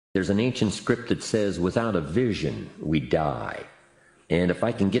There's an ancient script that says, without a vision, we die. And if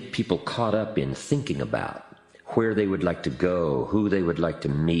I can get people caught up in thinking about where they would like to go, who they would like to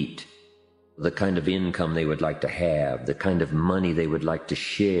meet, the kind of income they would like to have, the kind of money they would like to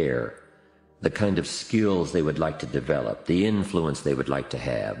share, the kind of skills they would like to develop, the influence they would like to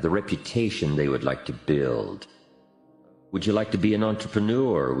have, the reputation they would like to build. Would you like to be an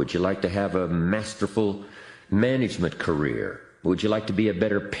entrepreneur? Would you like to have a masterful management career? Would you like to be a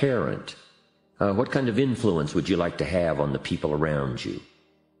better parent? What kind of influence would you like to have on the people around you?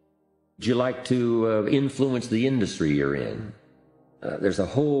 Would you like to influence the industry you're in? There's a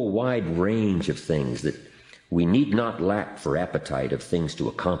whole wide range of things that we need not lack for appetite of things to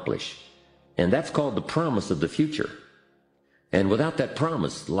accomplish. And that's called the promise of the future. And without that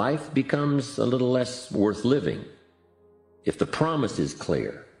promise, life becomes a little less worth living. If the promise is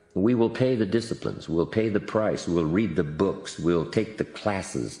clear, we will pay the disciplines, we'll pay the price, we'll read the books, we'll take the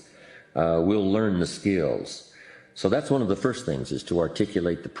classes, we'll learn the skills. So that's one of the first things, is to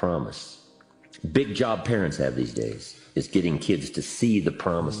articulate the promise. Big job parents have these days is getting kids to see the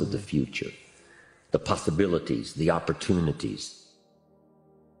promise of the future, the possibilities, the opportunities.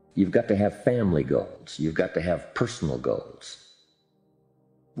 You've got to have family goals. You've got to have personal goals,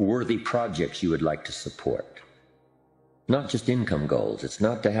 worthy projects you would like to support. Not just income goals. It's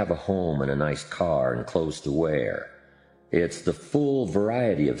not to have a home and a nice car and clothes to wear. It's the full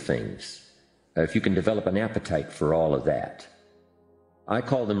variety of things. If you can develop an appetite for all of that. I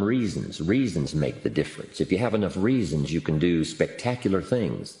call them reasons. Reasons make the difference. If you have enough reasons, you can do spectacular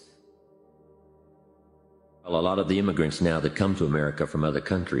things. Well, a lot of the immigrants now that come to America from other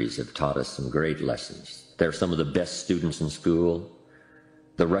countries have taught us some great lessons. They're some of the best students in school.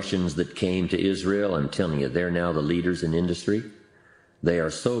 The Russians that came to Israel, I'm telling you, they're now the leaders in industry. They are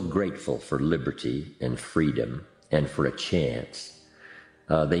so grateful for liberty and freedom and for a chance.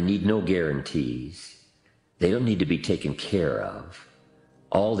 They need no guarantees. They don't need to be taken care of.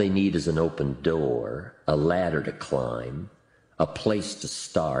 All they need is an open door, a ladder to climb, a place to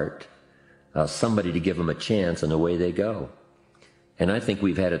start, somebody to give them a chance, and away they go. And I think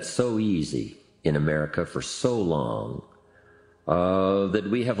we've had it so easy in America for so long that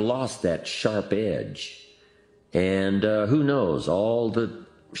we have lost that sharp edge. And who knows, all the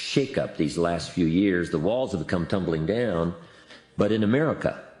shake-up these last few years, the walls have come tumbling down. But in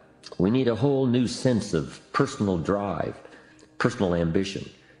America, we need a whole new sense of personal drive, personal ambition,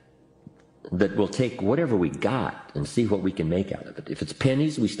 that will take whatever we got and see what we can make out of it. If it's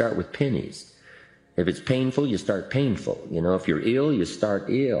pennies, we start with pennies. If it's painful, you start painful. You know, if you're ill, you start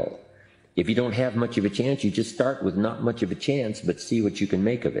ill. If you don't have much of a chance, you just start with not much of a chance, but see what you can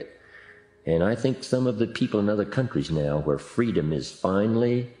make of it. And I think some of the people in other countries now where freedom is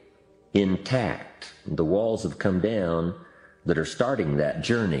finally intact, the walls have come down, that are starting that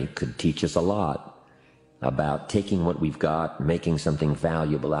journey, could teach us a lot about taking what we've got, making something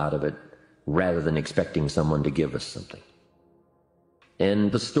valuable out of it, rather than expecting someone to give us something.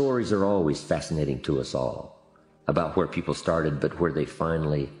 And the stories are always fascinating to us all, about where people started, but where they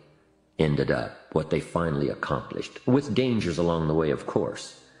finally ended up, what they finally accomplished, with dangers along the way, of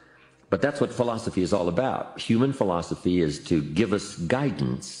course. But that's what philosophy is all about. Human philosophy is to give us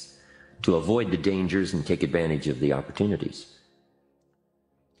guidance to avoid the dangers and take advantage of the opportunities.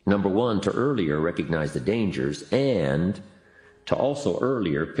 Number one, to earlier recognize the dangers, and to also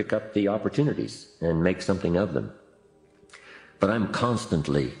earlier pick up the opportunities and make something of them. But I'm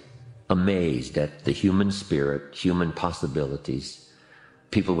constantly amazed at the human spirit, human possibilities.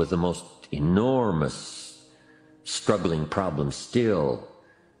 People with the most enormous struggling problems still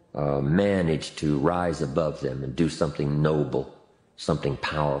manage to rise above them and do something noble, something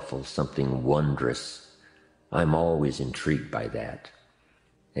powerful, something wondrous. I'm always intrigued by that.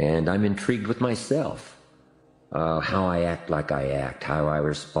 And I'm intrigued with myself, how I act like I act, how I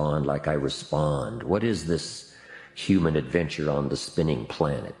respond like I respond. What is this human adventure on the spinning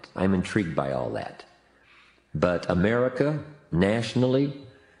planet? I'm intrigued by all that. But America, nationally,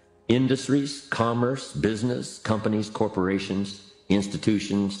 industries, commerce, business, companies, corporations,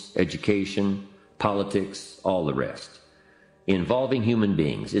 institutions, education, politics, all the rest, involving human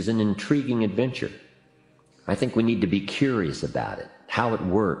beings, is an intriguing adventure. I think we need to be curious about it, how it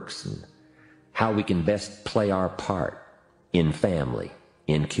works, and how we can best play our part in family,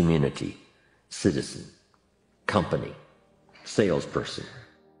 in community, citizen, company, salesperson.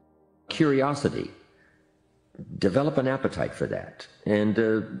 Curiosity. Develop an appetite for that.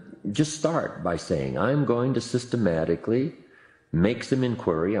 And just start by saying, I'm going to systematically make some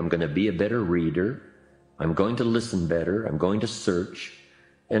inquiry. I'm going to be a better reader. I'm going to listen better. I'm going to search.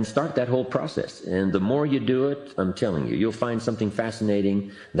 and start that whole process. And the more you do it, I'm telling you, you'll find something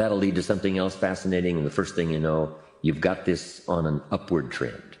fascinating. That'll lead to something else fascinating. And the first thing you know, you've got this on an upward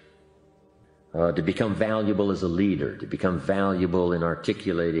trend. To become valuable as a leader, to become valuable in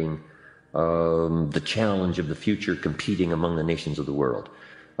articulating the challenge of the future, competing among the nations of the world.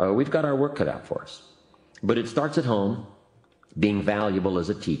 We've got our work cut out for us. But it starts at home, being valuable as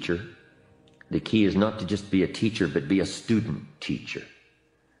a teacher. The key is not to just be a teacher, but be a student teacher.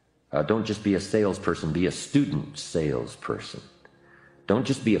 Don't just be a salesperson, be a student salesperson. Don't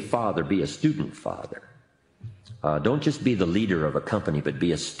just be a father, be a student father. Don't just be the leader of a company, but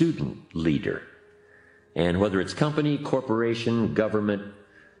be a student leader. And whether it's company, corporation, government,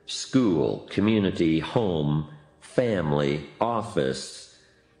 school, community, home, family, office,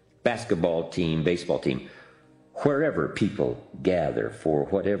 basketball team, baseball team, wherever people gather for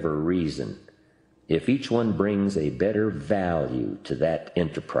whatever reason, if each one brings a better value to that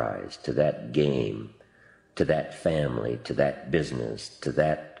enterprise, to that game, to that family, to that business, to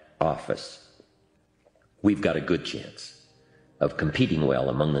that office, we've got a good chance of competing well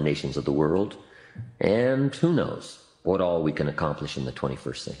among the nations of the world, and who knows what all we can accomplish in the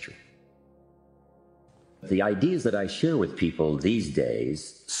 21st century. The ideas that I share with people these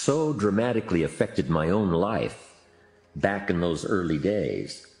days so dramatically affected my own life back in those early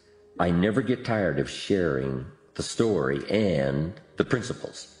days. I never get tired of sharing the story and the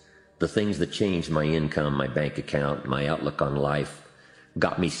principles, the things that changed my income, my bank account, my outlook on life,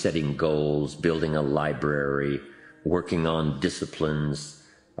 got me setting goals, building a library, working on disciplines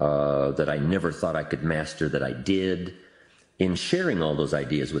that I never thought I could master, that I did, in sharing all those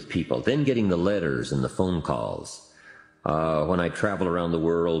ideas with people, then getting the letters and the phone calls. When I travel around the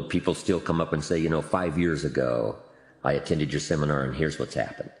world, people still come up and say, 5 years ago, I attended your seminar and here's what's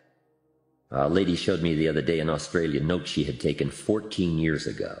happened. A lady showed me the other day in Australia notes she had taken 14 years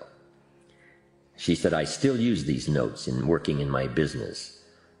ago. She said, I still use these notes in working in my business.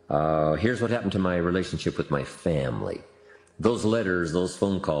 Here's what happened to my relationship with my family. Those letters, those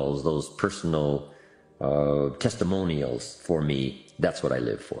phone calls, those personal testimonials for me, that's what I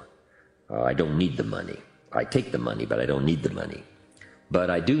live for. I don't need the money. I take the money, but I don't need the money. But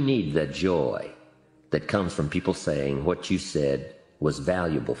I do need that joy that comes from people saying what you said was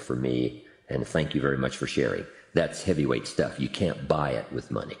valuable for me, and thank you very much for sharing. That's heavyweight stuff. You can't buy it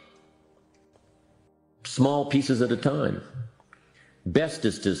with money. Small pieces at a time. Best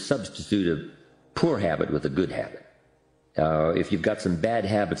is to substitute a poor habit with a good habit. If you've got some bad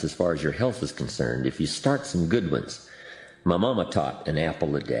habits as far as your health is concerned, if you start some good ones. My mama taught an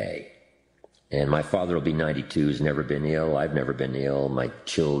apple a day. And my father will be 92, has never been ill. I've never been ill. My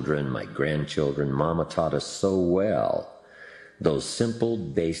children, my grandchildren, mama taught us so well those simple,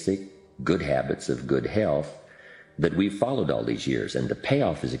 basic, good habits of good health that we've followed all these years. And the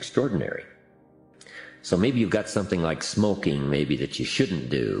payoff is extraordinary. So maybe you've got something like smoking maybe that you shouldn't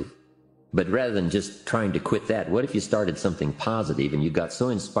do. But rather than just trying to quit that, what if you started something positive and you got so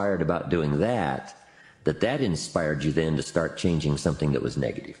inspired about doing that, that inspired you then to start changing something that was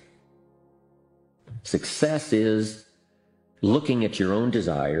negative? Success is looking at your own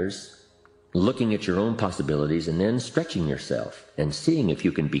desires, looking at your own possibilities, and then stretching yourself and seeing if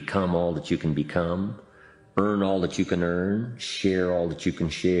you can become all that you can become, earn all that you can earn, share all that you can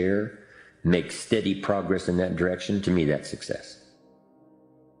share, make steady progress in that direction. To me, that's success.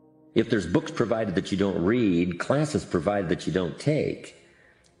 If there's books provided that you don't read, classes provided that you don't take,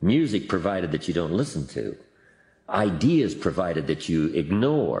 music provided that you don't listen to, ideas provided that you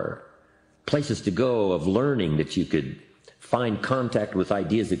ignore, places to go of learning that you could find contact with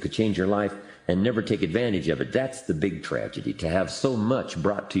ideas that could change your life and never take advantage of it, that's the big tragedy, to have so much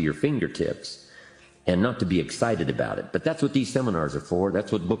brought to your fingertips and not to be excited about it. But that's what these seminars are for.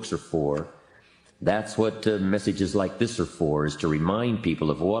 That's what books are for. That's what messages like this are for, is to remind people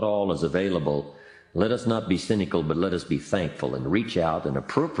of what all is available. Let us not be cynical, but let us be thankful and reach out and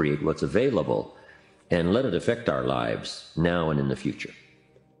appropriate what's available and let it affect our lives now and in the future.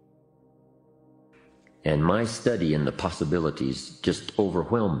 And my study in the possibilities just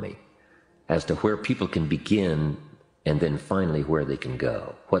overwhelmed me as to where people can begin and then finally where they can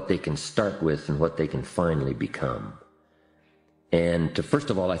go, what they can start with and what they can finally become. And to, first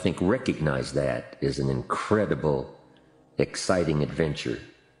of all, I think recognize that is an incredible, exciting adventure.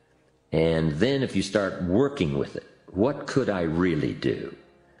 And then if you start working with it, what could I really do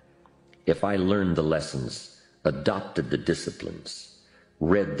if I learned the lessons, adopted the disciplines,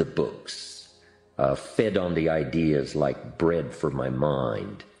 read the books, fed on the ideas like bread for my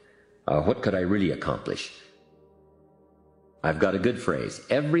mind? What could I really accomplish? I've got a good phrase.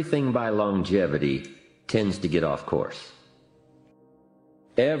 Everything by longevity tends to get off course.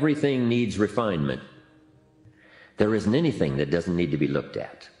 Everything needs refinement. There isn't anything that doesn't need to be looked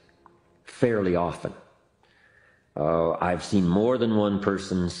at fairly often. I've seen more than one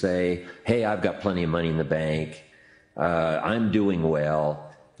person say, hey, I've got plenty of money in the bank, I'm doing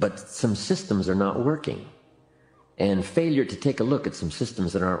well, but some systems are not working. And failure to take a look at some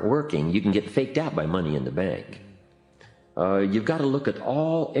systems that aren't working, you can get faked out by money in the bank. You've got to look at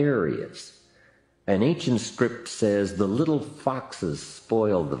all areas. An ancient script says, the little foxes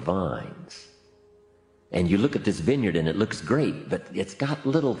spoil the vines. And you look at this vineyard and it looks great, but it's got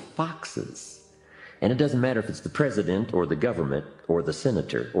little foxes. And it doesn't matter if it's the president or the government or the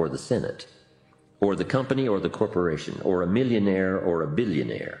senator or the Senate or the company or the corporation or a millionaire or a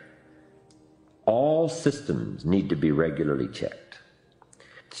billionaire. All systems need to be regularly checked.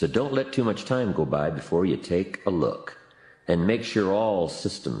 So don't let too much time go by before you take a look and make sure all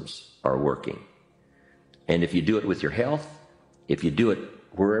systems are working. And if you do it with your health, if you do it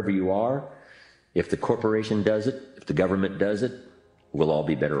wherever you are, if the corporation does it, if the government does it, we'll all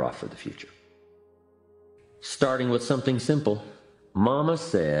be better off for the future. Starting with something simple. Mama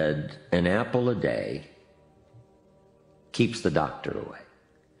said an apple a day keeps the doctor away.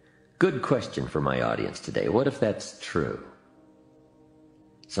 Good question for my audience today. What if that's true?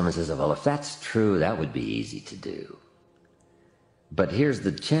 Someone says, well, if that's true, that would be easy to do. But here's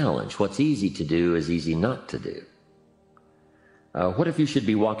the challenge. What's easy to do is easy not to do. What if you should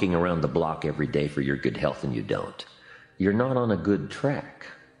be walking around the block every day for your good health and you don't? You're not on a good track.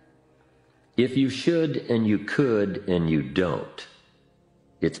 If you should and you could and you don't,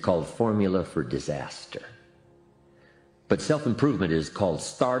 it's called formula for disaster. But self-improvement is called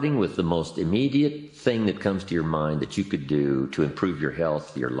starting with the most immediate thing that comes to your mind that you could do to improve your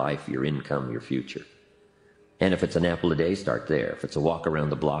health, your life, your income, your future. And if it's an apple a day, start there. If it's a walk around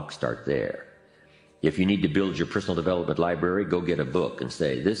the block, start there. If you need to build your personal development library, go get a book and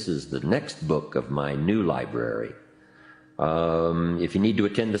say, this is the next book of my new library. If you need to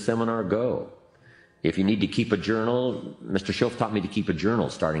attend a seminar, go. If you need to keep a journal, Mr. Schoaf taught me to keep a journal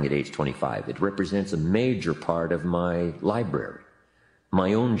starting at age 25. It represents a major part of my library.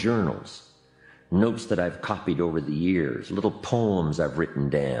 My own journals, notes that I've copied over the years, little poems I've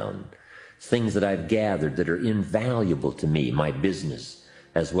written down, things that I've gathered that are invaluable to me, my business,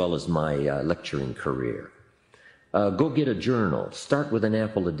 as well as my lecturing career. Go get a journal. Start with an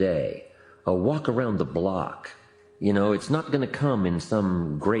apple a day. Walk around the block. You know, it's not going to come in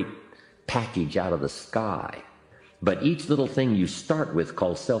some great package out of the sky. But each little thing you start with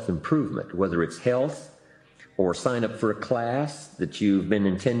called self-improvement, whether it's health or sign up for a class that you've been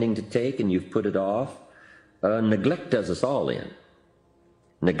intending to take and you've put it off. Neglect does us all in.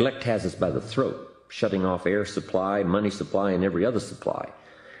 Neglect has us by the throat, shutting off air supply, money supply, and every other supply.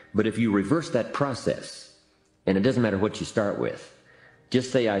 But if you reverse that process, and it doesn't matter what you start with,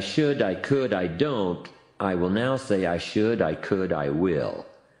 just say, I should, I could, I don't. I will now say, I should, I could, I will.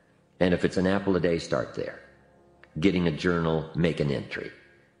 And if it's an apple a day, start there. Getting a journal, make an entry.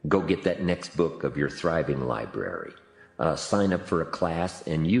 Go get that next book of your thriving library. Sign up for a class,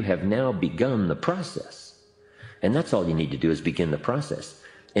 and you have now begun the process. And that's all you need to do is begin the process.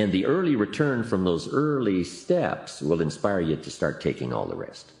 And the early return from those early steps will inspire you to start taking all the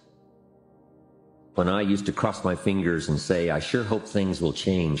rest. When I used to cross my fingers and say, I sure hope things will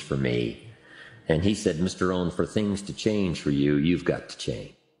change for me. And he said, Mr. Rohn, for things to change for you, you've got to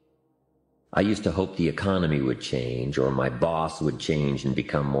change. I used to hope the economy would change or my boss would change and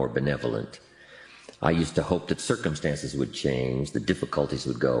become more benevolent. I used to hope that circumstances would change, the difficulties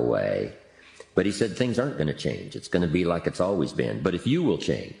would go away. But he said things aren't going to change. It's going to be like it's always been. But if you will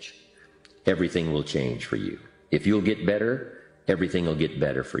change, everything will change for you. If you'll get better, everything will get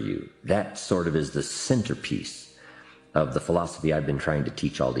better for you. That sort of is the centerpiece of the philosophy I've been trying to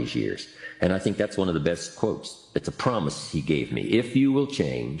teach all these years. And I think that's one of the best quotes. It's a promise he gave me. If you will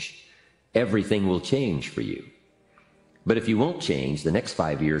change, everything will change for you. But if you won't change, the next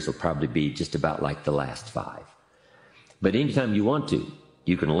 5 years will probably be just about like the last 5. But anytime you want to,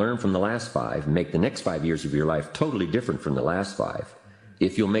 you can learn from the last 5 and make the next 5 years of your life totally different from the last 5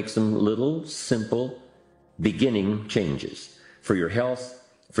 if you'll make some little, simple, beginning changes for your health,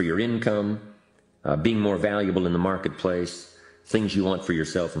 for your income, being more valuable in the marketplace, things you want for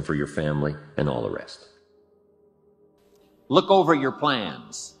yourself and for your family, and all the rest. Look over your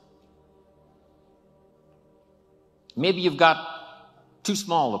plans. Maybe you've got too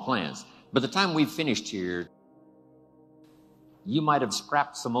small of plans. By the time we've finished here, you might have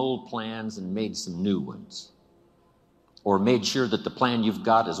scrapped some old plans and made some new ones. Or made sure that the plan you've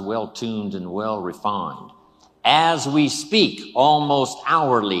got is well-tuned and well-refined. As we speak, almost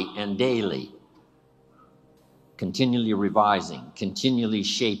hourly and daily, continually revising, continually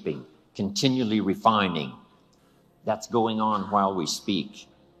shaping, continually refining. That's going on while we speak.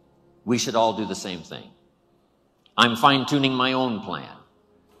 We should all do the same thing. I'm fine-tuning my own plan.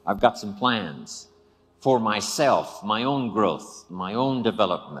 I've got some plans for myself, my own growth, my own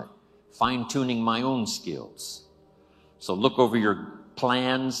development, fine-tuning my own skills. So look over your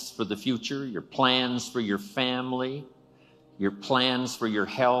plans for the future, your plans for your family, your plans for your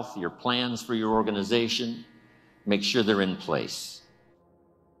health, your plans for your organization. Make sure they're in place.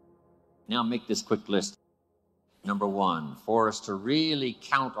 Now make this quick list. Number one, for us to really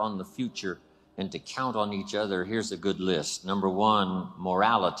count on the future and to count on each other, here's a good list. Number one,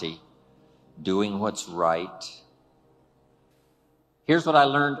 morality, doing what's right. Here's what I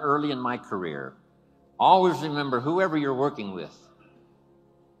learned early in my career. Always remember, whoever you're working with,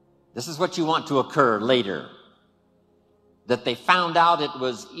 this is what you want to occur later. That they found out it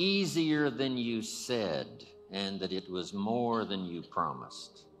was easier than you said, and that it was more than you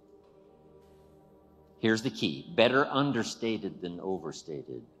promised. Here's the key. Better understated than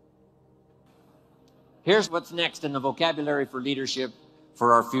overstated. Here's what's next in the vocabulary for leadership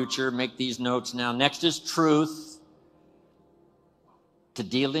for our future. Make these notes now. Next is truth. To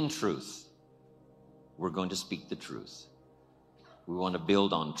deal in truth, we're going to speak the truth. We want to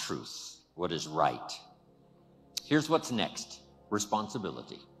build on truth, what is right. Here's what's next.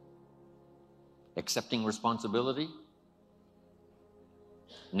 Responsibility. Accepting responsibility.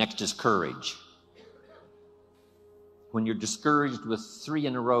 Next is courage. When you're discouraged with 3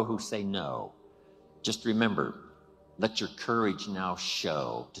 in a row who say no, just remember, let your courage now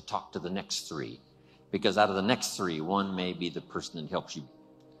show to talk to the next 3. Because out of the next 3, one may be the person that helps you.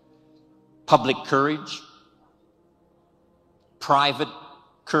 Public courage. Private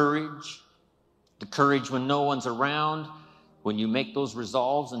courage. The courage when no one's around. When you make those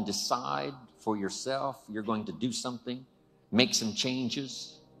resolves and decide for yourself, you're going to do something, make some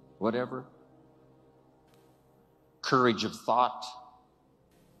changes, whatever. Courage of thought.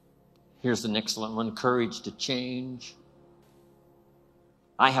 Here's an excellent one, courage to change.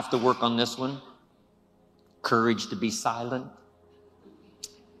 I have to work on this one. Courage to be silent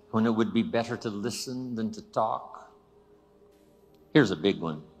when it would be better to listen than to talk. Here's a big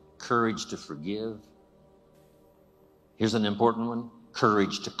one, courage to forgive. Here's an important one,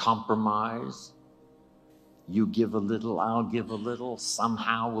 courage to compromise. You give a little, I'll give a little,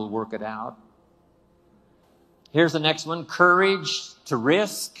 somehow we'll work it out. Here's the next one, courage to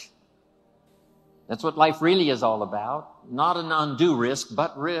risk. That's what life really is all about. Not an undue risk,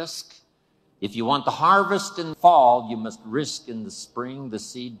 but risk. If you want the harvest in fall, you must risk in the spring the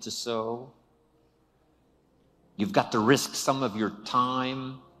seed to sow. You've got to risk some of your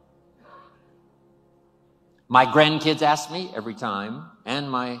time. My grandkids ask me every time, and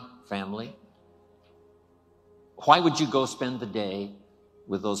my family, why would you go spend the day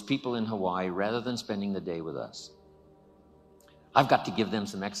with those people in Hawaii rather than spending the day with us? I've got to give them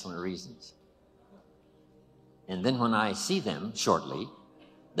some excellent reasons. And then when I see them shortly,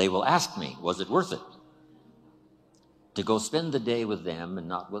 they will ask me, was it worth it to go spend the day with them and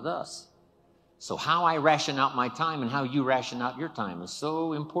not with us? So how I ration out my time and how you ration out your time is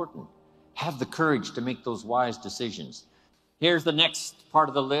so important. Have the courage to make those wise decisions. Here's the next part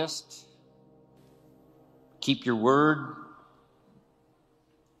of the list. Keep your word.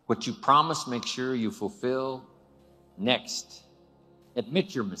 What you promise, make sure you fulfill. Next,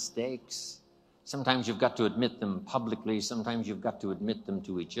 admit your mistakes. Sometimes you've got to admit them publicly. Sometimes you've got to admit them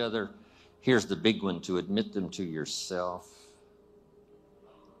to each other. Here's the big one, to admit them to yourself.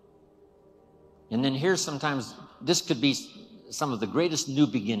 And then here's sometimes, this could be some of the greatest new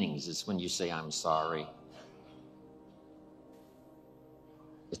beginnings is when you say, I'm sorry.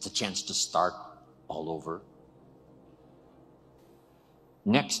 It's a chance to start all over.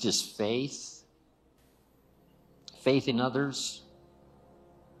 Next is faith. Faith in others.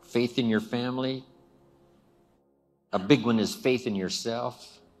 Faith in your family. A big one is faith in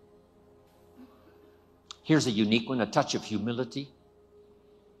yourself. Here's a unique one, a touch of humility.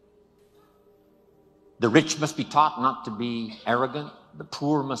 The rich must be taught not to be arrogant. The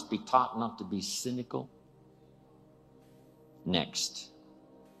poor must be taught not to be cynical. Next,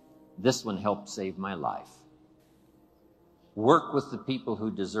 this one helped save my life. Work with the people who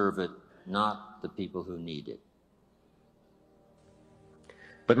deserve it, not the people who need it.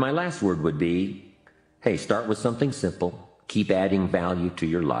 But my last word would be, hey, start with something simple. Keep adding value to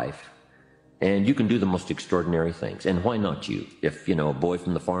your life. And you can do the most extraordinary things. And why not you? If, a boy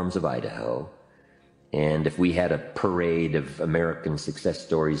from the farms of Idaho, and if we had a parade of American success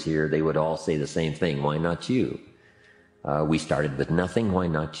stories here, they would all say the same thing. Why not you? We started with nothing. Why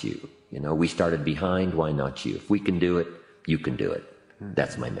not you? You know, we started behind, why not you? If we can do it, you can do it.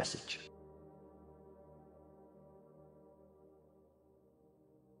 That's my message.